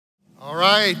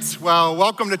right, well,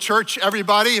 welcome to church,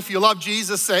 everybody. If you love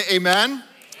Jesus, say amen.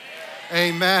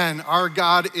 Amen. Our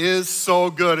God is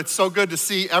so good. It's so good to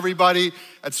see everybody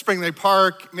at Spring Lake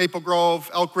Park, Maple Grove,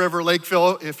 Elk River,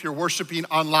 Lakeville, if you're worshiping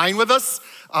online with us.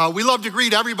 We love to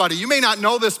greet everybody. You may not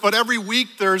know this, but every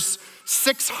week there's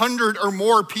 600 or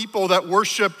more people that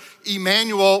worship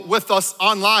Emmanuel with us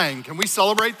online. Can we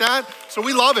celebrate that? So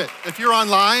we love it. If you're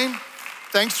online,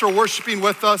 thanks for worshiping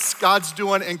with us. God's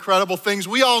doing incredible things.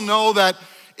 We all know that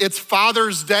it's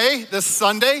Father's Day this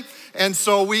Sunday. And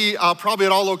so we probably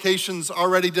at all locations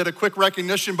already did a quick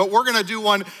recognition, but we're gonna do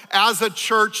one as a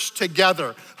church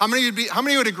together. How many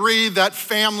would agree that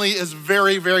family is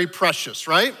very, very precious,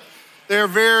 right? They're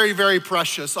very, very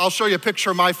precious. I'll show you a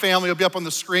picture of my family. It'll be up on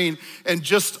the screen in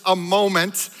just a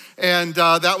moment. And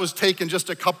that was taken just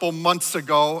a couple months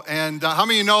ago. And how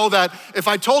many of you know that if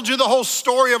I told you the whole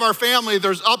story of our family,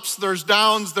 there's ups, there's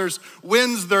downs, there's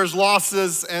wins, there's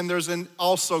losses, and there's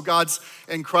also God's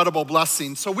incredible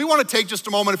blessing. So we want to take just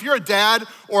a moment. If you're a dad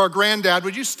or a granddad,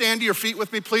 would you stand to your feet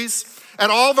with me, please? At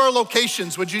all of our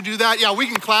locations, would you do that? Yeah, we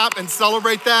can clap and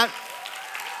celebrate that.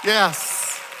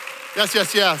 Yes, yes,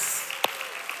 yes, yes.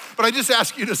 But I just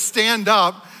ask you to stand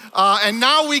up, and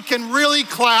now we can really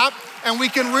clap and we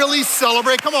can really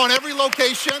celebrate. Come on, every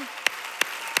location.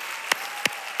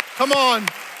 Come on.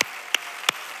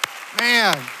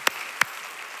 Man.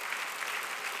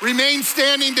 Remain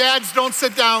standing, dads, don't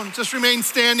sit down. Just remain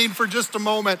standing for just a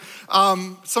moment.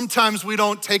 Sometimes we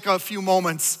don't take a few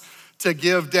moments to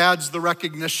give dads the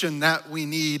recognition that we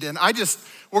need. And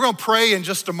we're gonna pray in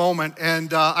just a moment.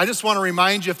 And I just wanna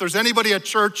remind you, if there's anybody at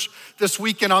church this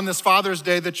weekend on this Father's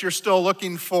Day that you're still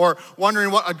looking for,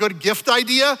 wondering what a good gift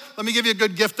idea, let me give you a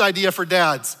good gift idea for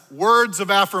dads. Words of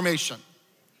affirmation.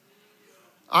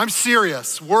 I'm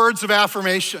serious, words of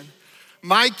affirmation.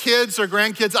 My kids or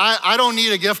grandkids, I don't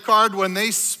need a gift card. When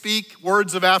they speak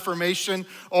words of affirmation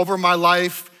over my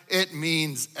life, it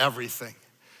means everything.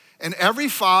 And every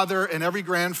father and every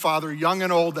grandfather, young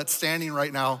and old, that's standing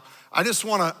right now, I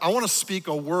wanna speak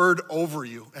a word over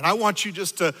you. And I want you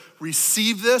just to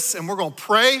receive this, and we're gonna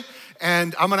pray,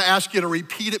 and I'm gonna ask you to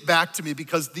repeat it back to me,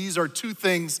 because these are two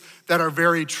things that are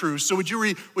very true. So would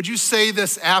you say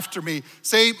this after me?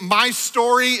 Say, my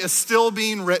story is still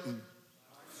being written.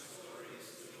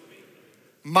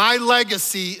 My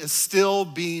legacy is still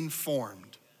being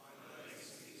formed.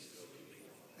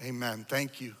 Amen,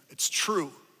 thank you. It's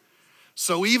true.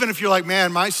 So even if you're like,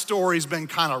 man, my story's been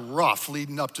kind of rough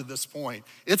leading up to this point,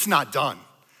 it's not done.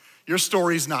 Your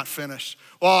story's not finished.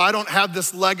 Well, I don't have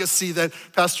this legacy that,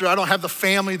 Pastor, I don't have the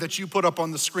family that you put up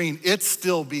on the screen. It's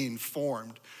still being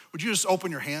formed. Would you just open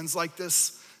your hands like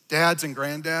this, dads and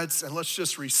granddads, and let's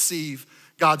just receive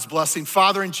God's blessing.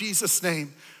 Father, in Jesus'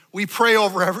 name, we pray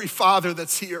over every father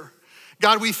that's here.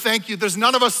 God, we thank you. There's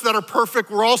none of us that are perfect.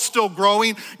 We're all still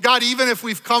growing. God, even if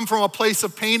we've come from a place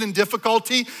of pain and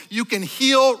difficulty, you can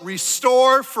heal,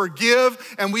 restore,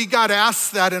 forgive, and we, God, ask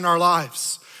that in our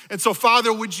lives. And so,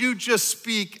 Father, would you just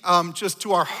speak just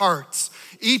to our hearts,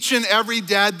 each and every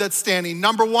dad that's standing.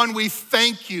 Number one, we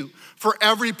thank you for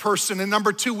every person. And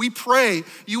number two, we pray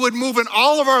you would move in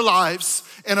all of our lives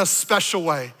in a special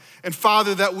way. And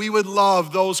Father, that we would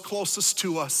love those closest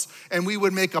to us and we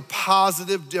would make a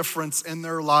positive difference in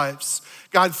their lives.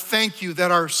 God, thank you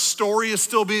that our story is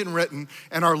still being written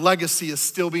and our legacy is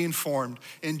still being formed.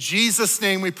 In Jesus'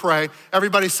 name we pray.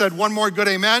 Everybody said one more good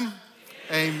amen?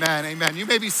 Amen, amen. You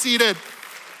may be seated.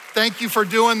 Thank you for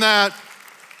doing that.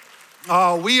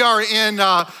 We are in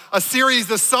a series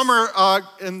this summer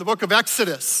in the book of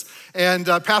Exodus. And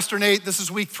Pastor Nate, this is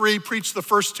week 3, preached the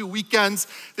first 2 weekends.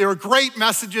 They were great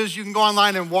messages. You can go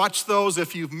online and watch those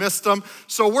if you've missed them.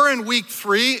 So we're in week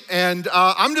 3, and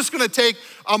I'm just gonna take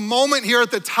a moment here at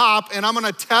the top, and I'm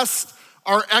gonna test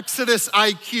our Exodus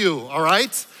IQ, all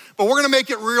right? But we're gonna make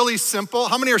it really simple.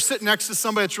 How many are sitting next to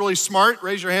somebody that's really smart?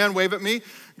 Raise your hand, wave at me.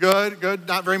 Good,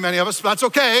 not very many of us, but that's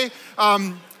okay.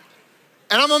 And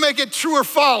I'm gonna make it true or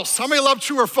false. How many love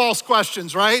true or false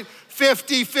questions, right?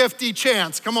 50-50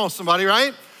 chance. Come on, somebody,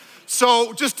 right?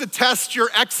 So just to test your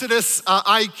Exodus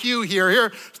IQ here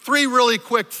 3 really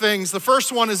quick things. The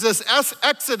first one is this: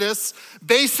 Exodus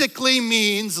basically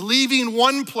means leaving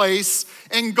one place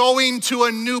and going to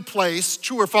a new place.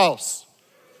 True or false?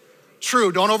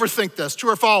 True, don't overthink this.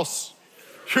 True or false?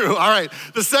 True, all right.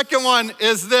 The second one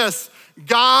is this: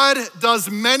 God does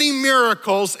many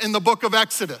miracles in the book of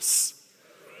Exodus.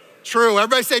 True,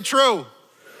 everybody say true.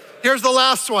 Here's the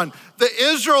last one. The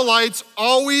Israelites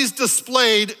always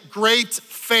displayed great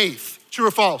faith. True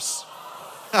or false?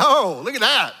 Oh, look at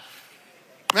that.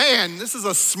 Man, this is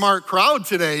a smart crowd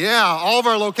today. Yeah, all of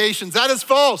our locations. That is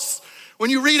false. When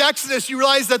you read Exodus, you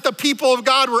realize that the people of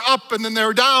God were up and then they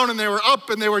were down and they were up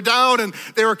and they were down and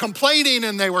they were complaining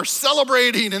and they were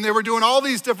celebrating and they were doing all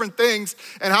these different things.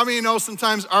 And how many of you know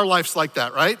sometimes our life's like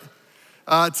that, right?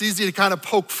 It's easy to kind of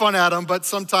poke fun at them, but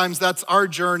sometimes that's our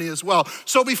journey as well.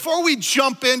 So before we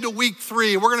jump into week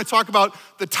 3, we're gonna talk about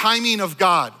the timing of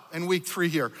God in week 3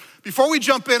 here. Before we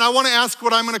jump in, I wanna ask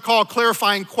what I'm gonna call a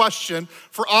clarifying question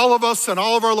for all of us and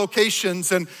all of our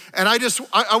locations. And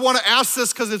I wanna ask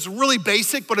this because it's really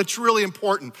basic, but it's really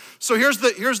important. So here's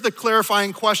the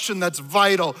clarifying question that's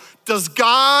vital. Does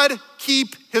God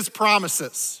keep his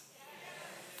promises?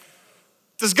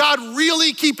 Does God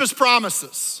really keep his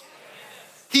promises?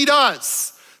 He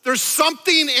does. There's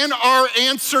something in our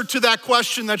answer to that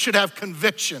question that should have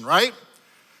conviction, right?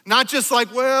 Not just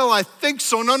like, well, I think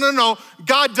so. No.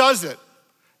 God does it.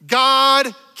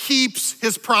 God keeps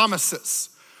his promises.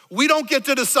 We don't get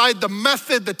to decide the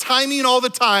method, the timing all the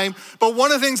time, but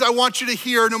one of the things I want you to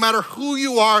hear, no matter who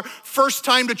you are, first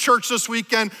time to church this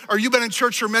weekend, or you've been in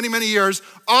church for many, many years,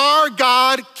 our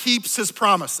God keeps his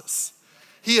promises.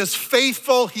 He is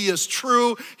faithful, he is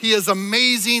true, he is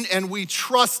amazing, and we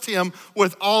trust him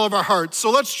with all of our hearts.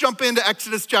 So let's jump into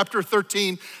Exodus chapter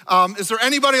 13. Is there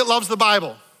anybody that loves the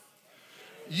Bible?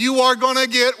 We're gonna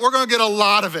get a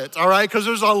lot of it, all right? Because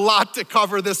there's a lot to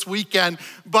cover this weekend.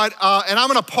 But, and I'm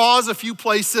gonna pause a few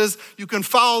places. You can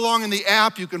follow along in the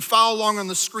app, you can follow along on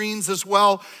the screens as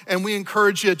well. And we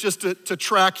encourage you just to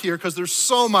track here because there's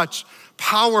so much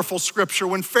powerful scripture.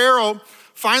 When Pharaoh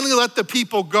finally let the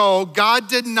people go, God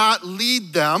did not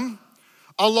lead them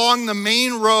along the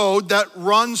main road that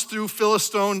runs through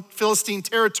Philistine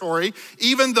territory,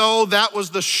 even though that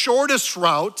was the shortest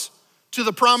route to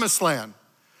the promised land.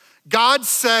 God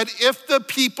said, if the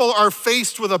people are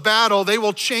faced with a battle, they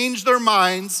will change their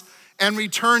minds and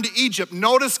return to Egypt.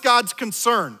 Notice God's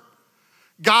concern.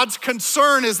 God's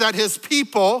concern is that his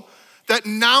people, that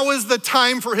now is the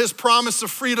time for his promise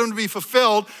of freedom to be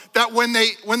fulfilled, that when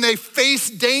they face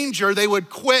danger, they would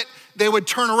quit, they would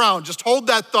turn around. Just hold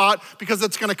that thought because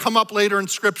it's gonna come up later in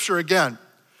scripture again.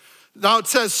 Now it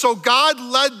says, so God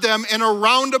led them in a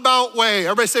roundabout way.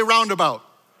 Everybody say roundabout.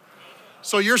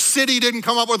 So your city didn't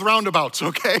come up with roundabouts,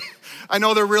 okay? I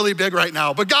know they're really big right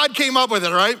now, but God came up with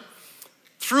it, right?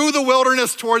 Through the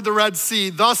wilderness toward the Red Sea.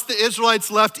 Thus the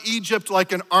Israelites left Egypt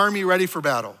like an army ready for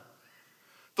battle.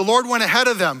 The Lord went ahead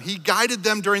of them. He guided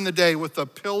them during the day with a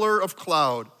pillar of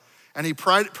cloud, and he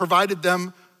provided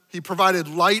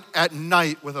light at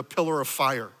night with a pillar of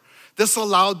fire. This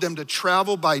allowed them to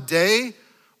travel by day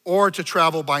or to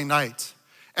travel by night.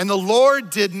 And the Lord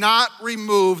did not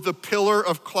remove the pillar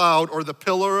of cloud or the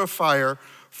pillar of fire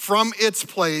from its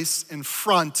place in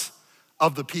front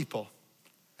of the people.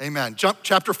 Amen.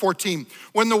 Chapter 14.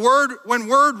 When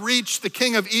word reached the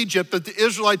king of Egypt that the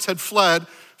Israelites had fled,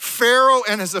 Pharaoh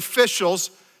and his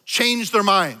officials changed their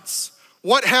minds.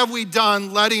 What have we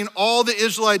done letting all the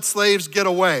Israelite slaves get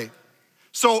away?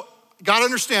 So, gotta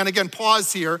understand, again,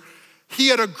 pause here. He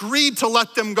had agreed to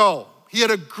let them go. He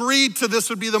had agreed to this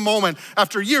would be the moment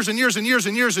after years and years and years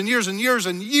and years and years and years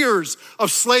and years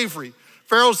of slavery.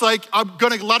 Pharaoh's like, I'm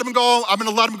gonna let them go. I'm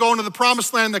gonna let them go into the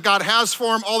promised land that God has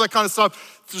for them, all that kind of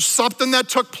stuff. There's something that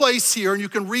took place here, and you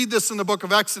can read this in the book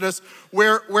of Exodus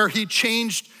where he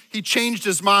changed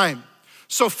his mind.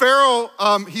 So Pharaoh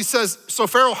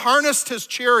harnessed his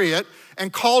chariot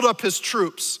and called up his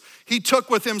troops. He took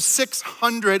with him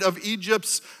 600 of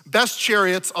Egypt's best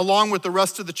chariots along with the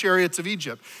rest of the chariots of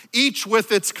Egypt, each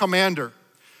with its commander.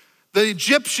 The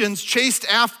Egyptians chased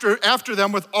after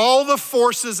them with all the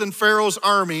forces in Pharaoh's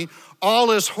army,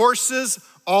 all his horses,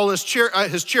 all his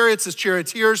chariots, his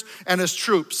charioteers, and his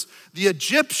troops. The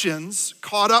Egyptians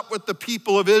caught up with the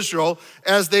people of Israel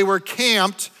as they were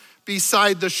camped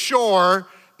beside the shore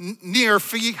near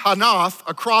Pi-Hanoth,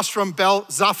 across from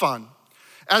Bel-Zaphon.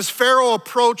 As Pharaoh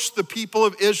approached, the people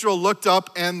of Israel looked up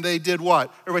and they did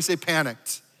what? Everybody say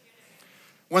panicked.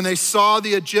 When they saw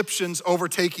the Egyptians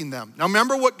overtaking them. Now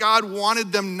remember what God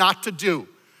wanted them not to do.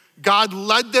 God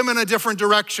led them in a different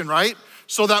direction, right?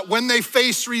 So that when they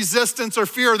faced resistance or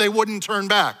fear, they wouldn't turn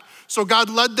back. So God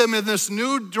led them in this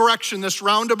new direction, this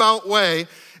roundabout way.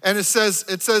 And it says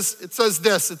this,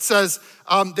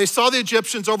 they saw the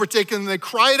Egyptians overtaken and they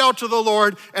cried out to the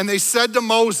Lord and they said to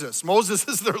Moses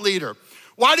is their leader,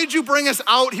 why did you bring us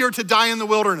out here to die in the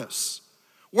wilderness?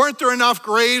 Weren't there enough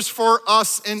graves for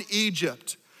us in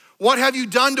Egypt? What have you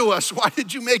done to us? Why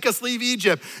did you make us leave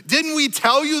Egypt? Didn't we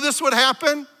tell you this would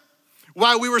happen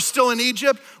while we were still in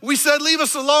Egypt? We said, leave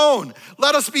us alone.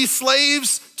 Let us be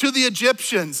slaves to the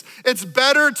Egyptians. It's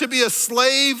better to be a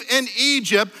slave in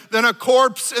Egypt than a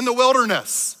corpse in the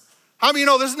wilderness. How many of you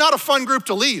know this is not a fun group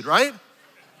to lead, right?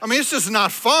 I mean, it's just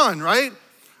not fun, right?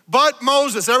 But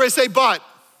Moses, everybody say but.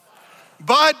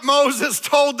 But Moses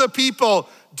told the people,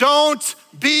 don't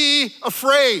be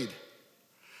afraid.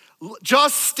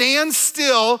 Just stand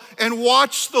still and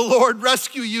watch the Lord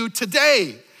rescue you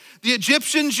today. The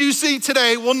Egyptians you see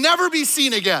today will never be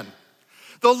seen again.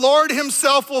 The Lord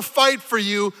himself will fight for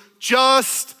you.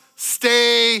 Just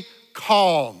stay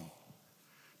calm.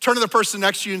 Turn to the person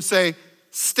next to you and say,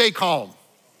 stay calm.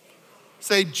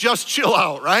 Say, just chill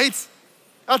out, right?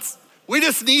 We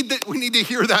need to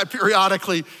hear that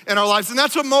periodically in our lives. And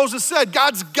that's what Moses said.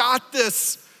 God's got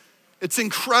this. It's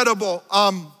incredible.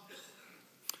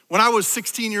 When I was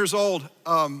 16 years old,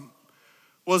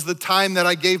 was the time that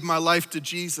I gave my life to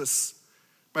Jesus.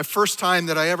 My first time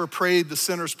that I ever prayed the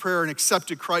sinner's prayer and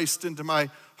accepted Christ into my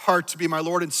heart to be my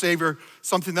Lord and Savior,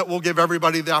 something that we'll give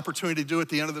everybody the opportunity to do at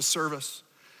the end of the service.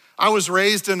 I was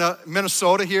raised in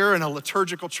Minnesota here in a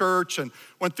liturgical church and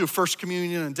went through First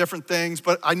Communion and different things,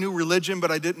 but I knew religion, but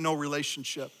I didn't know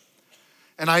relationship.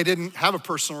 And I didn't have a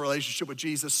personal relationship with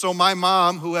Jesus. So my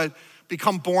mom, who had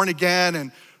become born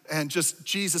again and just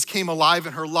Jesus came alive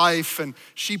in her life, and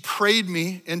she prayed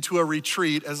me into a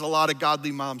retreat, as a lot of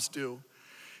godly moms do.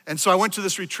 And so I went to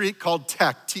this retreat called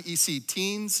TEC, T-E-C,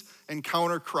 Teens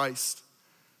Encounter Christ.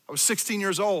 I was 16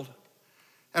 years old.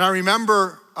 And I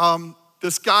remember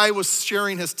this guy was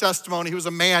sharing his testimony. He was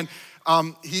a man.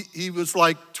 He was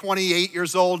like 28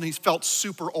 years old, and he felt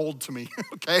super old to me,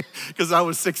 okay? Because I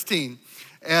was 16.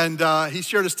 And he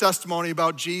shared his testimony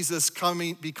about Jesus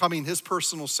becoming his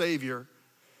personal Savior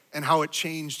and how it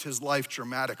changed his life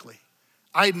dramatically.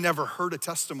 I had never heard a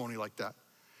testimony like that.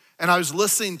 And I was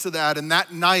listening to that, and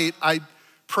that night I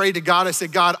prayed to God. I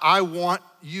said, God, I want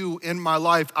you in my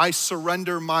life. I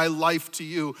surrender my life to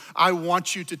you. I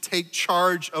want you to take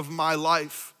charge of my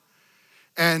life.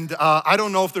 And I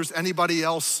don't know if there's anybody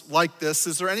else like this.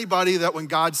 Is there anybody that when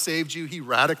God saved you, he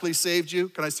radically saved you?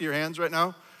 Can I see your hands right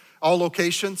now? All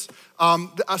locations.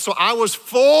 So I was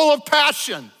full of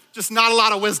passion, just not a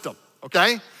lot of wisdom,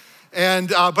 okay? And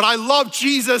but I love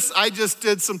Jesus. I just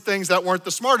did some things that weren't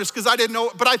the smartest because I didn't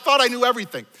know, but I thought I knew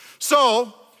everything.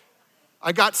 So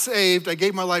I got saved. I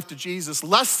gave my life to Jesus.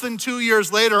 Less than 2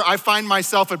 years later, I find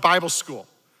myself at Bible school.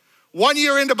 1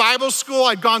 year into Bible school,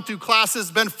 I'd gone through classes,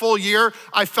 been full year.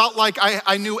 I felt like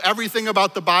I knew everything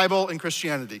about the Bible and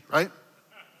Christianity, right?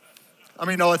 I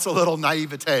mean, no, it's a little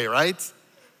naivete, right?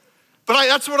 But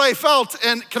that's what I felt.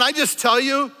 And can I just tell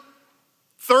you,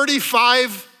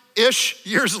 35-ish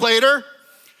years later,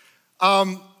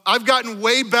 I've gotten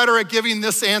way better at giving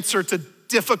this answer to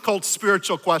difficult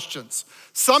spiritual questions.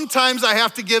 Sometimes I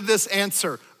have to give this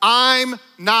answer. I'm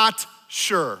not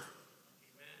sure.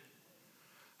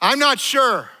 I'm not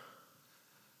sure.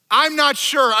 I'm not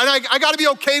sure. And I got to be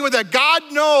okay with that. God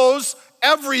knows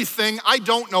everything. I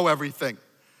don't know everything.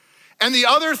 And the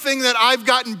other thing that I've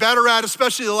gotten better at,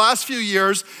 especially the last few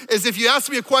years, is if you ask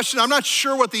me a question, I'm not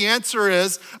sure what the answer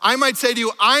is, I might say to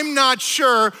you, I'm not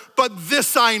sure, but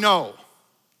this I know.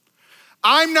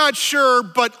 I'm not sure,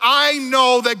 but I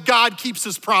know that God keeps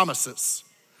his promises.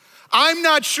 I'm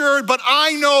not sure, but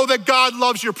I know that God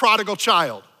loves your prodigal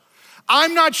child.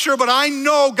 I'm not sure, but I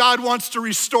know God wants to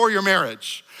restore your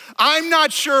marriage. I'm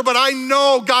not sure, but I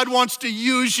know God wants to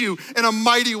use you in a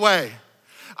mighty way.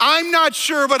 I'm not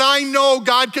sure, but I know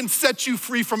God can set you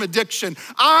free from addiction.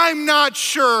 I'm not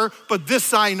sure, but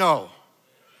this I know.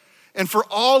 And for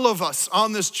all of us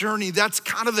on this journey, that's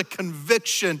kind of the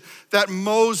conviction that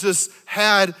Moses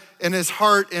had in his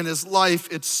heart and his life.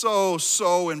 It's so,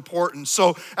 so important.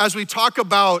 So as we talk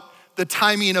about the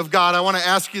timing of God, I want to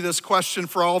ask you this question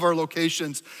for all of our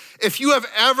locations. If you have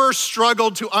ever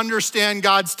struggled to understand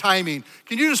God's timing,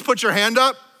 can you just put your hand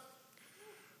up?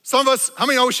 Some of us, how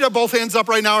many know we should have both hands up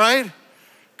right now, right?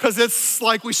 Because it's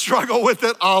like we struggle with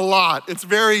it a lot. It's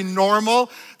very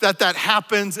normal that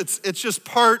happens. It's just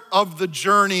part of the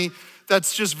journey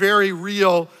that's just very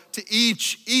real to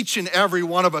each and every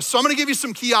one of us. So I'm gonna give you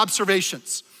some key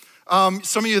observations.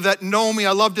 Some of you that know me,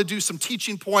 I love to do some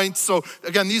teaching points. So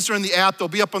again, these are in the app. They'll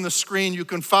be up on the screen. You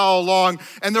can follow along.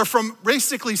 And they're from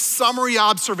basically summary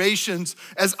observations.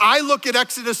 As I look at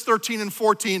Exodus 13 and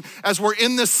 14, as we're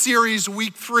in this series,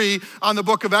 week 3 on the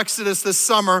book of Exodus this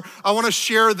summer, I want to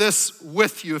share this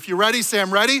with you. If you're ready, say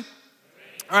I'm ready.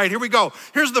 All right, here we go.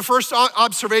 Here's the first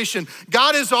observation.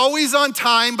 God is always on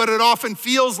time, but it often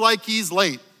feels like he's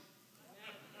late.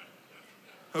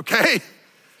 Okay?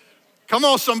 Come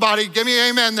on, somebody, give me an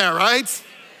amen there, right?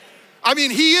 I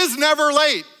mean, he is never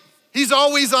late. He's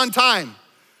always on time.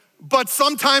 But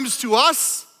sometimes to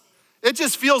us, it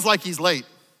just feels like he's late.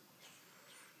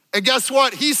 And guess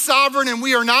what? He's sovereign and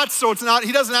we are not, so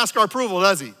he doesn't ask our approval,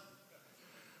 does he?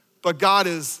 But God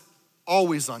is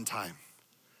always on time.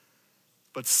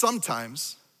 But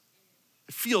sometimes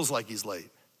it feels like he's late.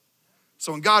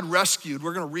 So when God rescued,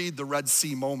 we're gonna read the Red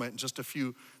Sea moment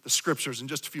in the scriptures in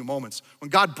just a few moments. When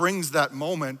God brings that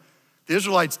moment, the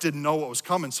Israelites didn't know what was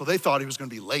coming, so they thought he was gonna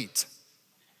be late.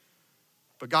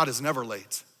 But God is never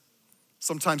late.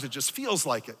 Sometimes it just feels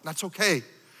like it, and that's okay.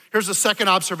 Here's the second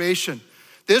observation.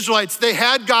 The Israelites, they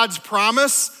had God's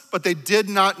promise, but they did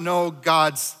not know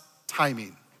God's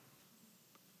timing.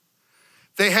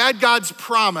 They had God's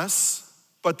promise,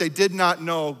 but they did not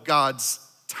know God's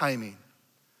timing.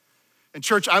 And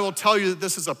church, I will tell you that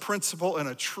this is a principle and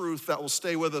a truth that will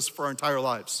stay with us for our entire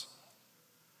lives.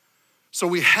 So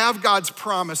we have God's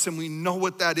promise and we know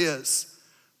what that is,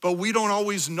 but we don't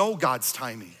always know God's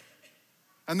timing.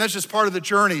 And that's just part of the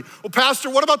journey. Well, Pastor,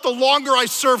 what about the longer I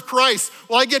serve Christ?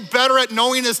 Will I get better at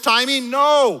knowing his timing?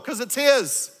 No, because it's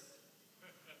his.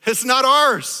 It's not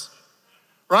ours,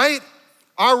 right?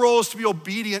 Our role is to be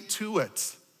obedient to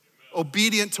it.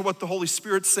 Obedient to what the Holy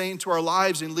Spirit's saying to our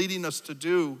lives and leading us to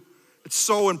do. It's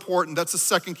so important. That's the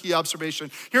second key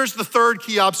observation. Here's the third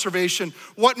key observation.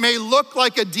 What may look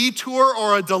like a detour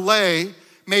or a delay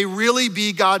may really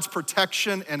be God's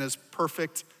protection and his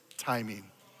perfect timing.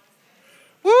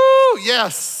 Woo,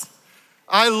 yes.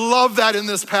 I love that in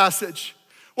this passage.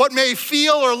 What may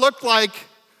feel or look like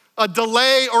a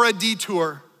delay or a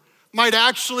detour might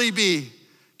actually be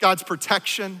God's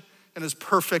protection and his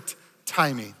perfect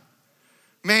timing.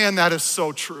 Man, that is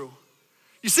so true.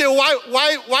 You say, well,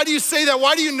 why do you say that?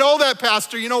 Why do you know that,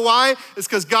 Pastor? You know why? It's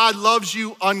because God loves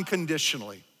you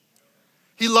unconditionally.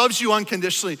 He loves you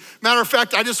unconditionally. Matter of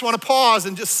fact, I just want to pause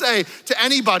and just say to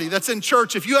anybody that's in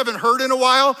church, if you haven't heard in a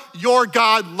while, your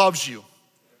God loves you.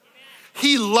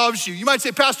 He loves you. You might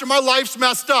say, Pastor, my life's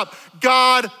messed up.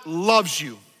 God loves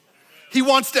you. He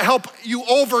wants to help you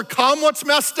overcome what's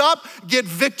messed up, get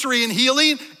victory and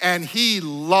healing, and he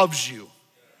loves you.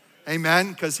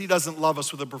 Amen, because he doesn't love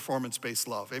us with a performance-based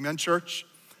love. Amen, church?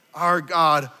 Our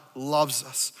God loves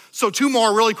us. So two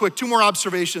more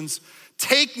observations.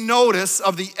 Take notice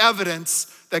of the evidence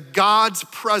that God's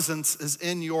presence is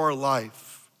in your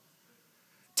life.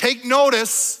 Take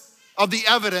notice of the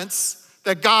evidence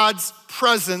that God's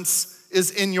presence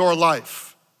is in your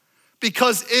life,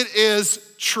 because it is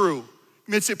true.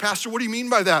 You may say, Pastor, what do you mean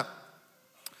by that?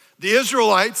 The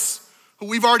Israelites, who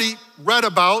we've already read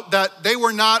about, that they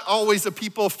were not always a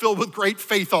people filled with great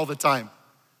faith all the time.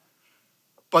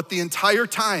 But the entire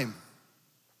time,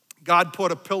 God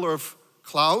put a pillar of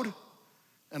cloud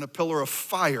and a pillar of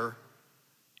fire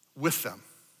with them.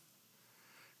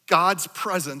 God's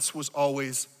presence was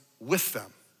always with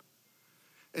them.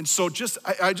 And so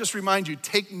I just remind you,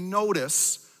 take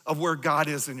notice of where God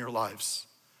is in your lives.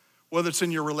 Whether it's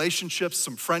in your relationships,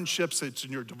 some friendships, it's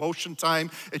in your devotion time,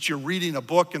 it's you're reading a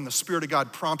book and the Spirit of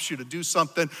God prompts you to do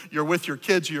something, you're with your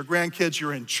kids or your grandkids,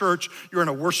 you're in church, you're in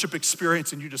a worship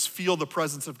experience and you just feel the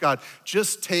presence of God.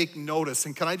 Just take notice.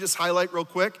 And can I just highlight real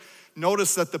quick?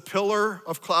 Notice that the pillar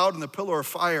of cloud and the pillar of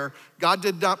fire, God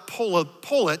did not pull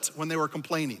it when they were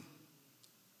complaining.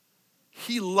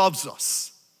 He loves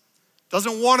us.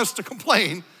 Doesn't want us to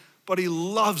complain, but he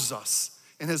loves us.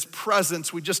 In his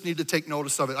presence, we just need to take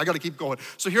notice of it. I gotta keep going.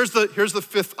 So here's the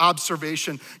fifth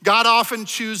observation. God often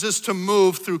chooses to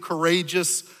move through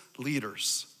courageous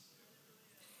leaders.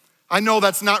 I know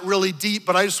that's not really deep,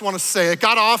 but I just wanna say it.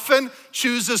 God often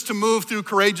chooses to move through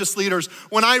courageous leaders.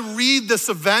 When I read this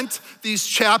event, these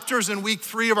chapters in week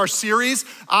 3 of our series,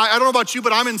 I don't know about you,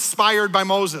 but I'm inspired by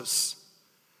Moses.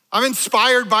 I'm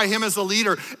inspired by him as a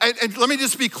leader. And let me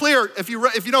just be clear, if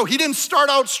you know, he didn't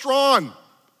start out strong.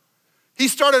 He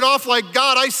started off like,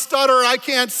 God, I stutter, I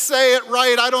can't say it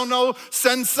right, I don't know,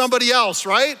 send somebody else,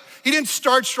 right? He didn't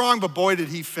start strong, but boy, did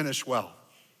he finish well.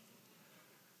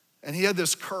 And he had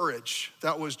this courage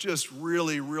that was just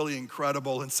really, really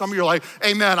incredible. And some of you are like,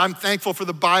 amen, I'm thankful for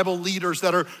the Bible leaders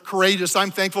that are courageous.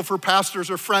 I'm thankful for pastors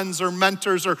or friends or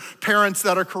mentors or parents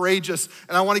that are courageous.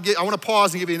 And I want to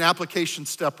pause and give you an application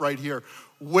step right here.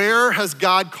 Where has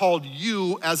God called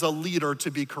you as a leader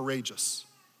to be courageous?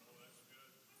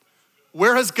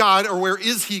 Where has God, or where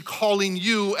is he calling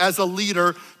you as a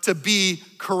leader to be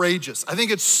courageous? I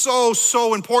think it's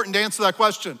so important to answer that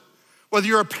question. Whether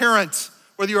you're a parent,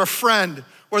 whether you're a friend,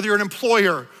 whether you're an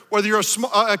employer, whether you're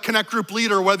a Connect group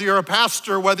leader, whether you're a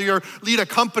pastor, whether you lead a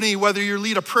company, whether you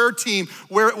lead a prayer team,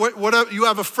 whatever, you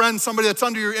have a friend, somebody that's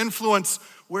under your influence,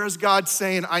 where is God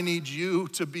saying, I need you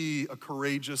to be a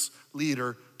courageous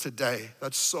leader today?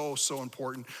 That's so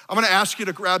important. I'm gonna ask you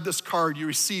to grab this card. You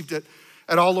received it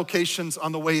at all locations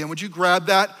on the way in. Would you grab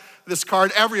that? this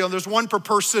card. There's one per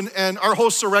person, and our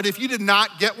hosts are ready. If you did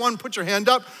not get one, put your hand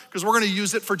up, because we're gonna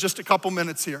use it for just a couple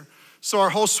minutes here. So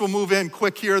our hosts will move in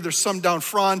quick here. There's some down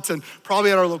front, and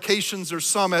probably at our locations, there's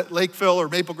some at Lakeville or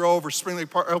Maple Grove or Spring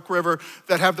Lake Park, Elk River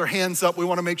that have their hands up. We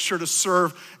wanna make sure to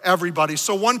serve everybody.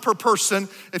 So one per person,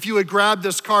 if you would grab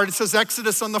this card, it says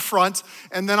Exodus on the front,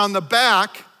 and then on the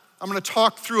back, I'm gonna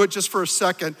talk through it just for a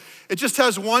second. It just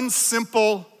has one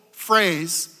simple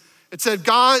phrase. It says,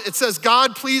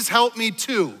 God, please help me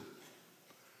too.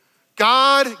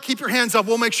 God, keep your hands up.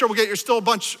 We'll make sure there's still a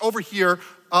bunch over here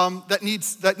that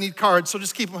need cards. So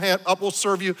just keep them up. We'll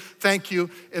serve you. Thank you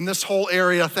in this whole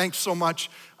area. Thanks so much.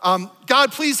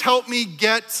 God, please help me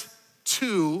get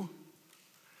to.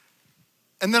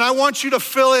 And then I want you to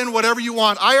fill in whatever you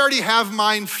want. I already have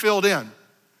mine filled in.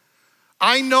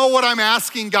 I know what I'm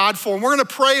asking God for. And we're gonna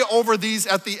pray over these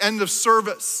at the end of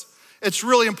service. It's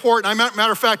really important.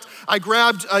 Matter of fact, I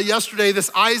grabbed yesterday this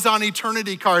Eyes on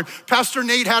Eternity card. Pastor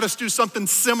Nate had us do something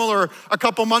similar a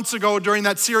couple months ago during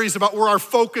that series about where our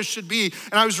focus should be.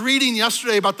 And I was reading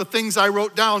yesterday about the things I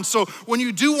wrote down. So when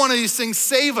you do one of these things,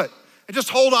 save it and just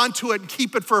hold on to it and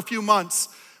keep it for a few months.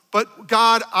 But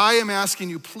God, I am asking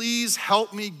you, please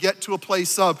help me get to a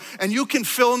place of, and you can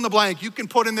fill in the blank. You can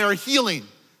put in there healing.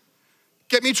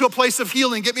 Get me to a place of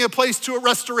healing. Get me a place to a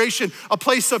restoration, a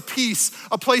place of peace,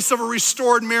 a place of a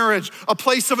restored marriage, a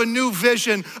place of a new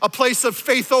vision, a place of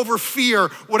faith over fear.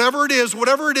 Whatever it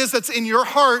is that's in your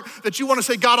heart that you want to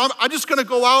say, God, I'm just going to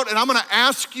go out and I'm going to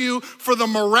ask you for the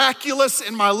miraculous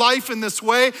in my life in this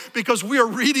way, because we are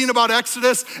reading about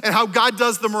Exodus and how God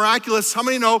does the miraculous. How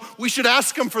many know we should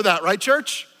ask him for that, right,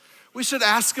 church? We should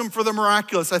ask him for the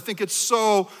miraculous. I think it's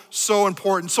so, so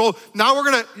important. So now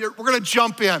we're gonna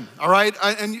jump in, all right?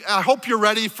 And I hope you're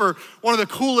ready for one of the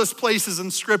coolest places in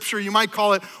Scripture. You might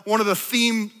call it one of the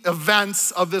theme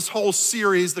events of this whole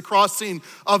series, the crossing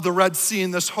of the Red Sea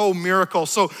and this whole miracle.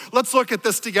 So let's look at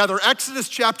this together. Exodus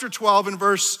chapter 12 and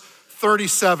verse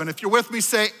 37. If you're with me,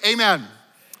 say amen.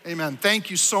 Amen. Thank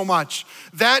you so much.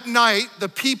 That night, the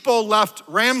people left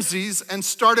Ramses and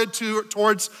started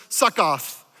towards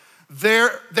Succoth.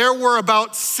 There were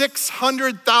about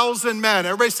 600,000 men.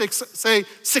 Everybody say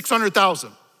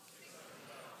 600,000.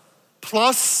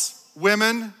 Plus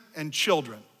women and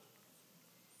children.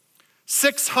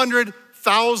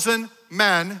 600,000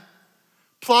 men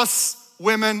plus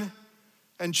women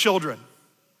and children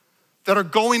that are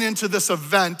going into this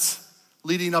event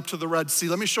leading up to the Red Sea.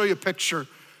 Let me show you a picture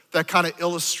that kind of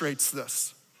illustrates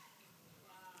this.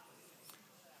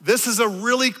 This is a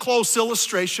really close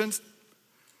illustration.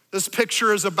 This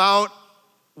picture is about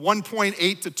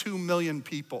 1.8 to 2 million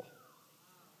people.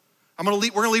 We're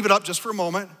gonna leave it up just for a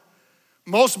moment.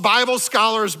 Most Bible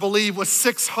scholars believe with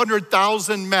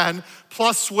 600,000 men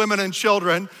plus women and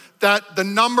children that the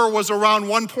number was around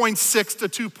 1.6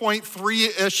 to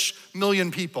 2.3-ish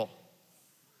million people.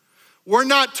 We're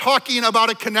not talking about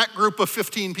a connect group of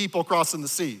 15 people crossing the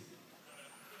sea.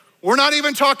 We're not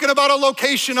even talking about a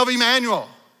location of Emmanuel.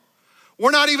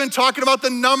 We're not even talking about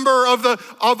the number of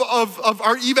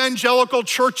our evangelical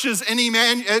churches in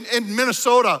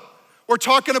Minnesota. We're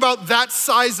talking about that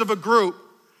size of a group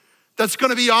that's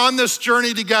gonna be on this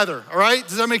journey together, all right?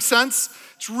 Does that make sense?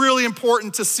 It's really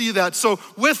important to see that. So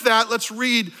with that, let's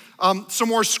read some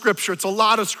more scripture. It's a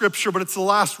lot of scripture, but it's the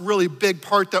last really big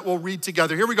part that we'll read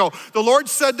together. Here we go. The Lord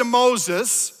said to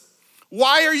Moses,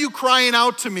 "Why are you crying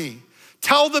out to me?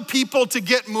 Tell the people to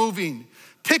get moving.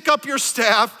 Pick up your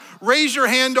staff, raise your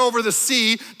hand over the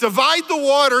sea, divide the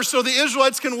water so the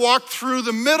Israelites can walk through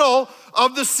the middle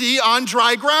of the sea on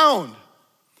dry ground."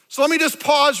 So let me just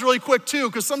pause really quick too,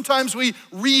 because sometimes we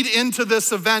read into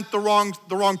this event the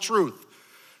wrong truth.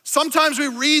 Sometimes we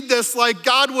read this like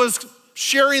God was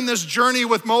sharing this journey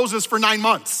with Moses for 9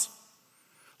 months.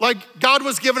 Like God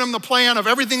was giving him the plan of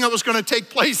everything that was gonna take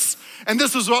place, and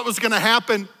this is what was gonna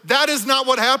happen. That is not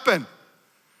what happened.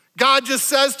 God just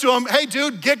says to him, "Hey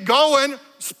dude, get going.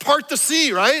 Part the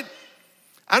sea," right?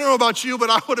 I don't know about you, but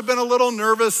I would have been a little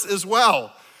nervous as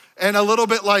well. And a little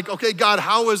bit like, okay, God,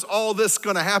 how is all this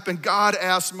gonna happen? God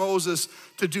asked Moses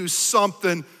to do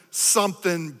something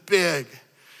big.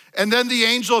 And then the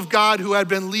angel of God who had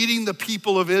been leading the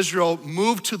people of Israel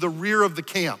moved to the rear of the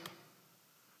camp.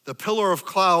 The pillar of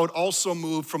cloud also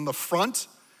moved from the front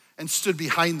and stood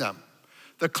behind them.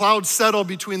 The cloud settled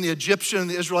between the Egyptian and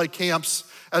the Israelite camps.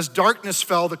 As darkness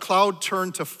fell, the cloud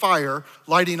turned to fire,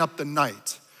 lighting up the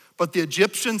night. But the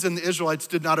Egyptians and the Israelites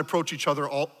did not approach each other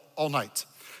all night.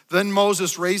 Then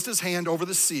Moses raised his hand over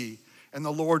the sea, and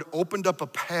the Lord opened up a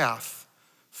path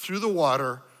through the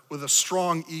water with a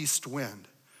strong east wind.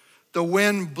 The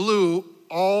wind blew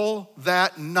all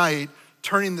that night,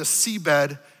 turning the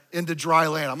seabed into dry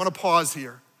land. I'm gonna pause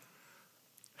here.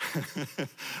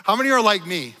 How many are like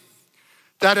me?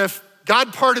 That if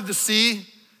God parted the sea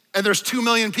and there's 2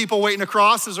 million people waiting to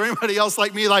cross, is there anybody else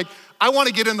like me? Like, I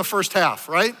wanna get in the first half,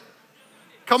 right?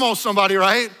 Come on, somebody,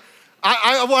 right?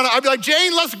 I'd be like,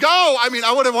 Jane, let's go. I mean,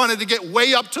 I would have wanted to get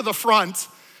way up to the front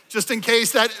just in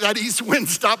case that east wind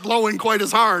stopped blowing quite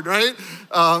as hard, right?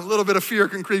 A little bit of fear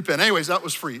can creep in. Anyways, that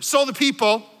was free. So the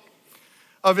people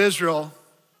of Israel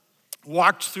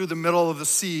walked through the middle of the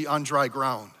sea on dry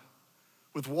ground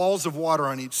with walls of water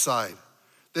on each side.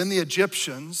 Then the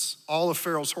Egyptians, all of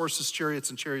Pharaoh's horses, chariots,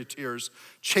 and charioteers,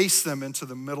 chased them into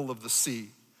the middle of the sea.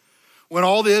 When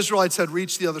all the Israelites had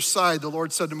reached the other side, the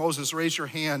Lord said to Moses, raise your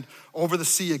hand over the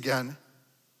sea again.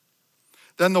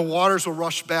 Then the waters will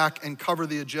rush back and cover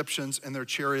the Egyptians and their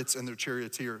chariots and their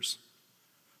charioteers.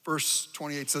 Verse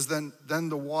 28 says, then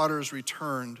the waters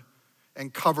returned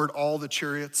and covered all the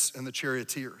chariots and the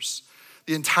charioteers.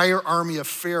 The entire army of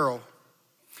Pharaoh,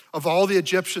 of all the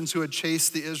Egyptians who had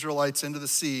chased the Israelites into the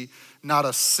sea, not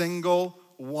a single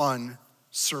one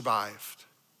survived.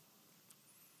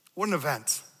 What an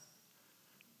event.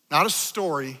 Not a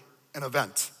story, an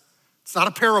event. It's not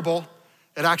a parable,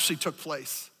 it actually took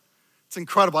place. It's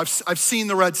incredible. I've seen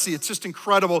the Red Sea. It's just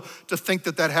incredible to think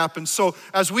that happened. So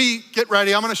as we get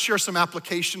ready, I'm gonna share some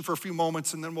application for a few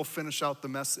moments and then we'll finish out the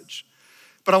message.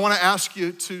 But I wanna ask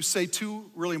you to say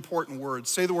 2 really important words.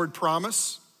 Say the word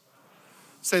promise,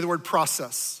 say the word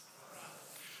process.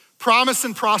 Promise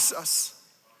and process.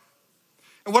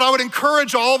 And what I would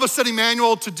encourage all of us at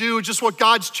Emmanuel to do, just what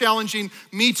God's challenging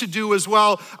me to do as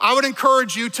well, I would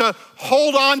encourage you to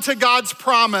hold on to God's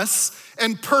promise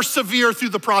and persevere through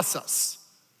the process.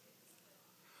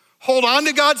 Hold on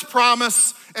to God's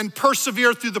promise and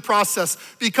persevere through the process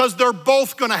because they're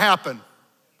both gonna happen.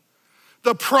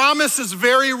 The promise is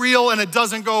very real and it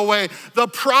doesn't go away. The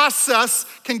process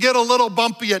can get a little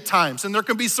bumpy at times and there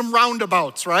can be some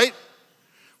roundabouts, right?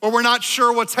 Where we're not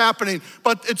sure what's happening.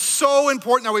 But it's so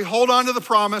important that we hold on to the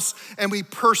promise and we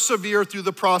persevere through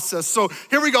the process. So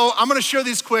here we go. I'm gonna share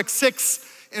these quick 6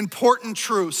 important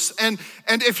truths. And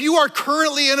if you are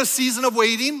currently in a season of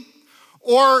waiting,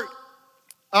 or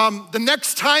the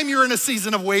next time you're in a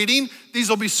season of waiting, these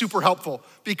will be super helpful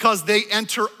because they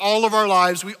enter all of our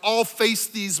lives. We all face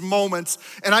these moments.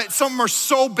 And some of them are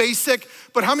so basic,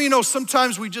 but how many know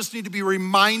sometimes we just need to be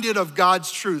reminded of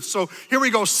God's truth? So here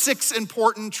we go, 6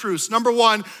 important truths. Number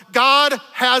 1, God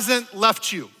hasn't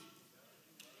left you.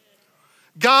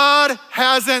 God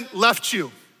hasn't left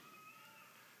you,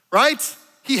 right?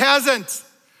 He hasn't.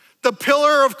 The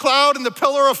pillar of cloud and the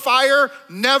pillar of fire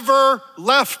never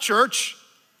left, church.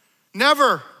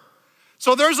 Never.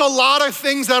 So there's a lot of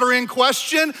things that are in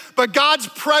question, but God's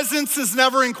presence is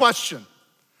never in question.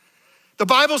 The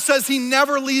Bible says he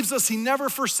never leaves us, he never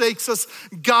forsakes us.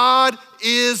 God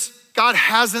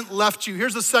hasn't left you.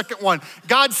 Here's the second one.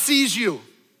 God sees you.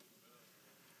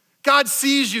 God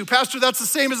sees you. Pastor, that's the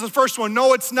same as the first one.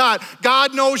 No, it's not.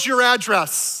 God knows your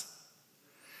address.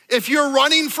 If you're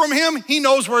running from him, he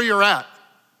knows where you're at.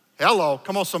 Hello,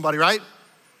 come on somebody, right?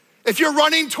 If you're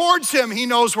running towards him, he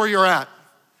knows where you're at.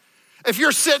 If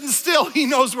you're sitting still, he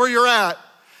knows where you're at.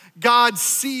 God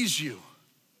sees you.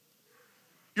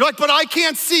 You're like, but I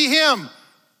can't see him.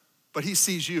 But he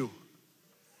sees you.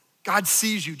 God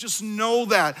sees you. Just know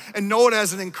that and know it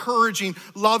as an encouraging,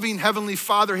 loving Heavenly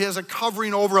Father. He has a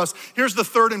covering over us. Here's the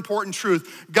third important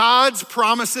truth. God's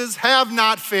promises have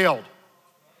not failed.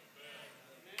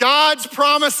 God's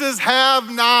promises have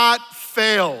not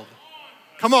failed.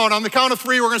 Come on the count of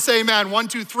 3, we're gonna say amen. 1,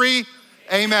 2, 3,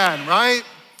 amen, right?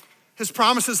 His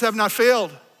promises have not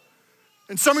failed.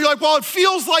 And some of you are like, well, it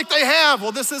feels like they have.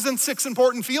 Well, this isn't 6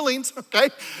 important feelings, okay?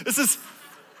 This is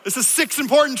 6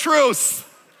 important truths.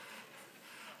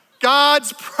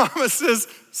 God's promises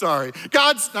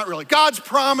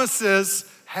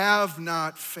have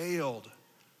not failed.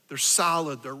 They're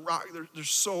solid, they're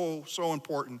so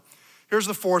important. Here's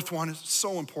the fourth one, it's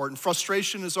so important.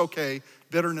 Frustration is okay,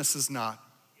 bitterness is not.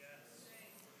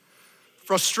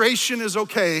 Frustration is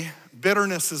okay,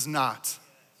 bitterness is not.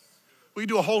 We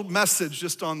do a whole message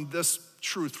just on this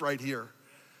truth right here.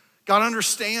 God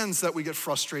understands that we get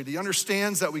frustrated. He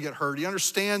understands that we get hurt. He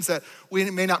understands that we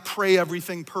may not pray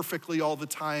everything perfectly all the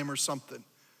time or something.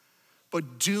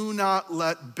 But do not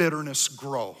let bitterness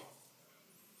grow.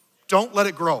 Don't let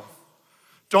it grow.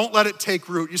 Don't let it take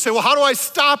root. You say, well, how do I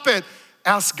stop it?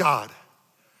 Ask God.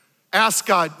 Ask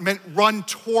God. Run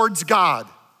towards God,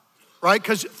 right?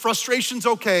 Because frustration's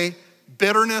okay.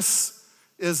 Bitterness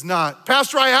is not.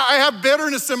 Pastor, I have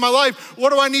bitterness in my life.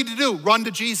 What do I need to do? Run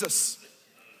to Jesus.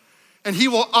 And he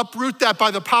will uproot that by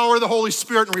the power of the Holy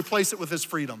Spirit and replace it with his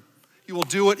freedom. He will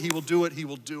do it, he will do it, he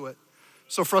will do it.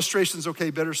 So frustration's okay,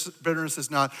 bitterness is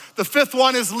not. The fifth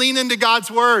one is lean into God's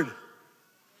word.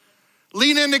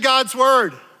 Lean into God's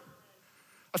word.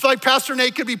 I feel like Pastor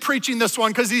Nate could be preaching this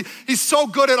one because he's so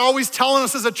good at always telling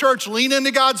us as a church, lean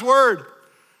into God's word,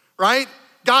 right?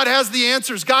 God has the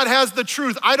answers. God has the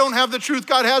truth. I don't have the truth.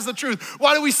 God has the truth.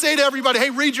 Why do we say to everybody,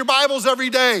 hey, read your Bibles every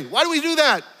day? Why do we do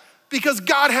that? Because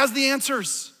God has the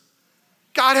answers.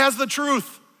 God has the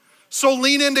truth. So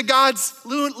lean into God's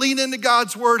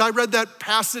word. I read that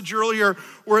passage earlier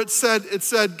where it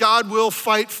said, God will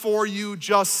fight for you,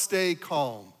 just stay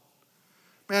calm.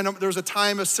 Man, there was a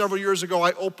time several years ago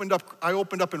I opened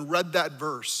up and read that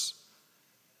verse.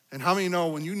 And how many know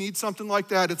when you need something like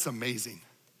that, it's amazing.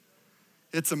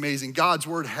 It's amazing. God's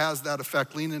word has that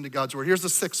effect. Lean into God's word. Here's the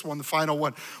sixth one, the final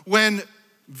one. When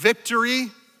victory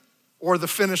or the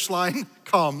finish line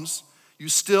comes, you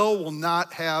still will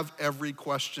not have every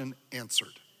question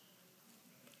answered.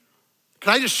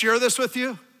 Can I just share this with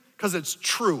you? Because it's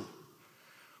true.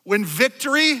 When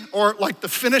victory or like the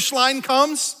finish line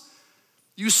comes,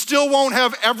 you still won't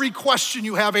have every question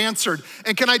you have answered.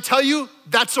 And can I tell you,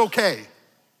 that's okay.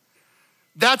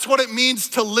 That's what it means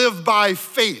to live by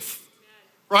faith,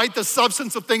 right? The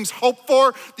substance of things hoped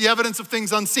for, the evidence of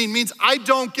things unseen means I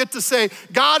don't get to say,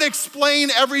 God,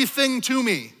 explain everything to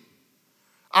me.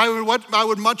 I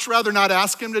would much rather not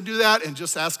ask him to do that and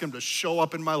just ask him to show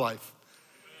up in my life.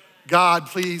 God,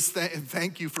 please,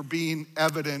 thank you for being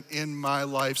evident in my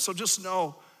life. So just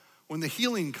know when the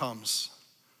healing comes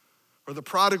or the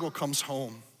prodigal comes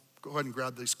home, go ahead and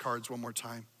grab these cards one more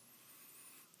time,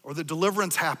 or the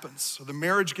deliverance happens, or the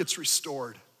marriage gets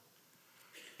restored.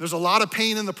 There's a lot of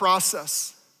pain in the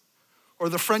process, or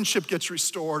the friendship gets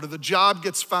restored, or the job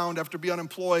gets found after being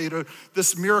unemployed, or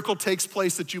this miracle takes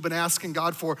place that you've been asking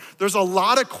God for. There's a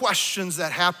lot of questions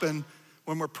that happen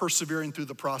when we're persevering through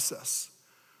the process.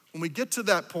 When we get to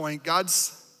that point, God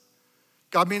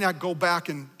may not go back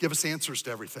and give us answers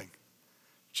to everything.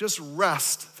 Just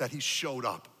rest that he showed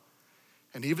up.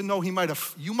 And even though you might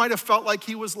have felt like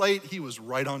he was late, he was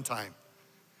right on time.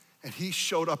 And he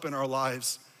showed up in our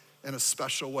lives in a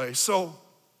special way. So,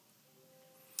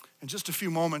 in just a few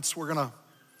moments, we're gonna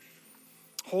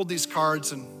hold these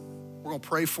cards and we're gonna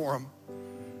pray for them.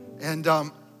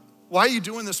 And why are you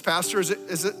doing this, Pastor? Is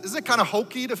it kind of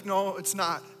hokey? No, it's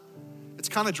not. It's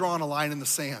kind of drawing a line in the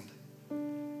sand.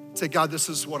 Say, God, this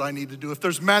is what I need to do. If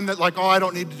there's men that like, oh, I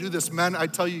don't need to do this. Men, I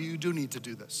tell you, you do need to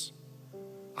do this.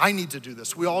 I need to do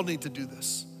this. We all need to do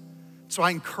this. So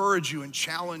I encourage you and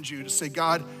challenge you to say,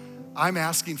 God, I'm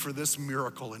asking for this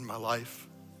miracle in my life.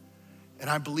 And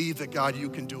I believe that, God, you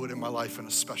can do it in my life in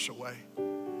a special way.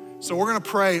 So we're gonna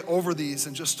pray over these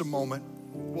in just a moment.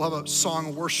 We'll have a song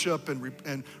of worship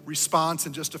and response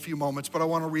in just a few moments, but I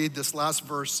wanna read this last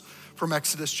verse from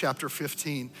Exodus chapter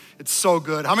 15. It's so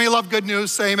good. How many love good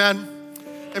news? Say amen.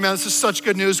 Amen, this is such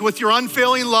good news. With your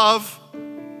unfailing love,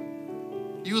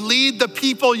 you lead the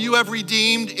people you have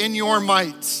redeemed in your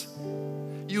might.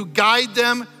 You guide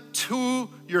them to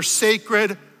your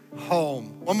sacred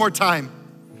home. One more time.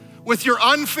 With your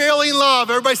unfailing love,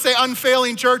 everybody say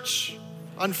unfailing, church.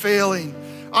 Unfailing.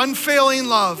 Unfailing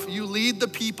love, you lead the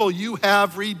people you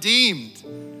have redeemed.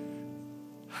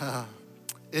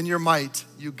 In your might,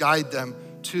 you guide them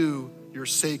to your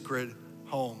sacred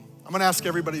home. I'm gonna ask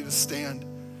everybody to stand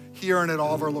here and at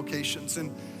all of our locations.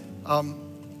 And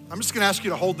I'm just gonna ask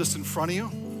you to hold this in front of you.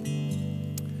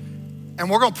 And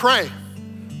we're gonna pray.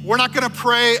 We're not gonna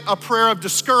pray a prayer of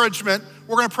discouragement.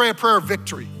 We're gonna pray a prayer of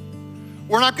victory.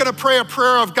 We're not gonna pray a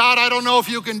prayer of, God, I don't know if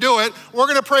you can do it. We're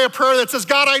gonna pray a prayer that says,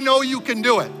 God, I know you can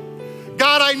do it.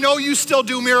 God, I know you still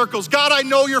do miracles. God, I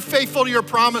know you're faithful to your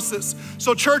promises.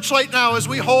 So church, right now, as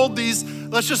we hold these,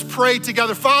 let's just pray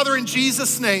together. Father, in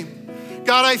Jesus' name,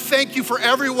 God, I thank you for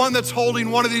everyone that's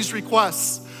holding one of these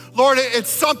requests. Lord, it's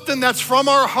something that's from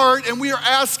our heart, and we are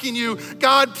asking you,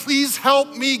 God, please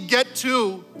help me get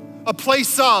to a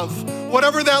place of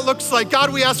whatever that looks like.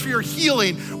 God, we ask for your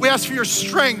healing. We ask for your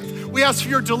strength. We ask for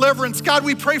your deliverance. God,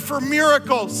 we pray for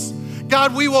miracles.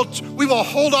 God, we will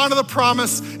hold on to the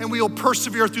promise and we will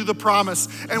persevere through the promise.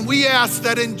 And we ask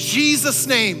that in Jesus'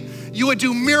 name, you would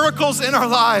do miracles in our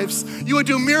lives. You would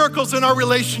do miracles in our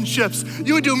relationships.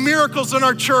 You would do miracles in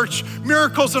our church,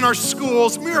 miracles in our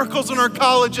schools, miracles in our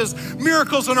colleges,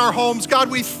 miracles in our homes.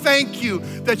 God, we thank you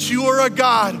that you are a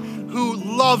God who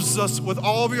loves us with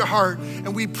all of your heart.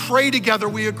 And we pray together,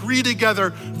 we agree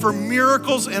together for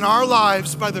miracles in our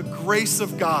lives by the grace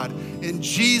of God. In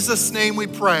Jesus' name we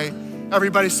pray.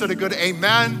 Everybody said a good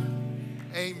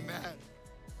amen. Amen.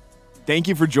 Thank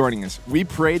you for joining us. We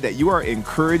pray that you are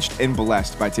encouraged and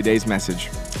blessed by today's message.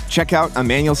 Check out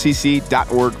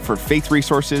emmanuelcc.org for faith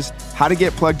resources, how to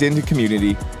get plugged into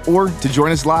community, or to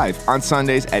join us live on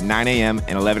Sundays at 9 a.m.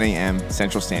 and 11 a.m.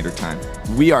 Central Standard Time.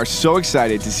 We are so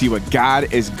excited to see what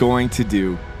God is going to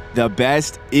do. The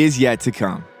best is yet to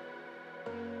come.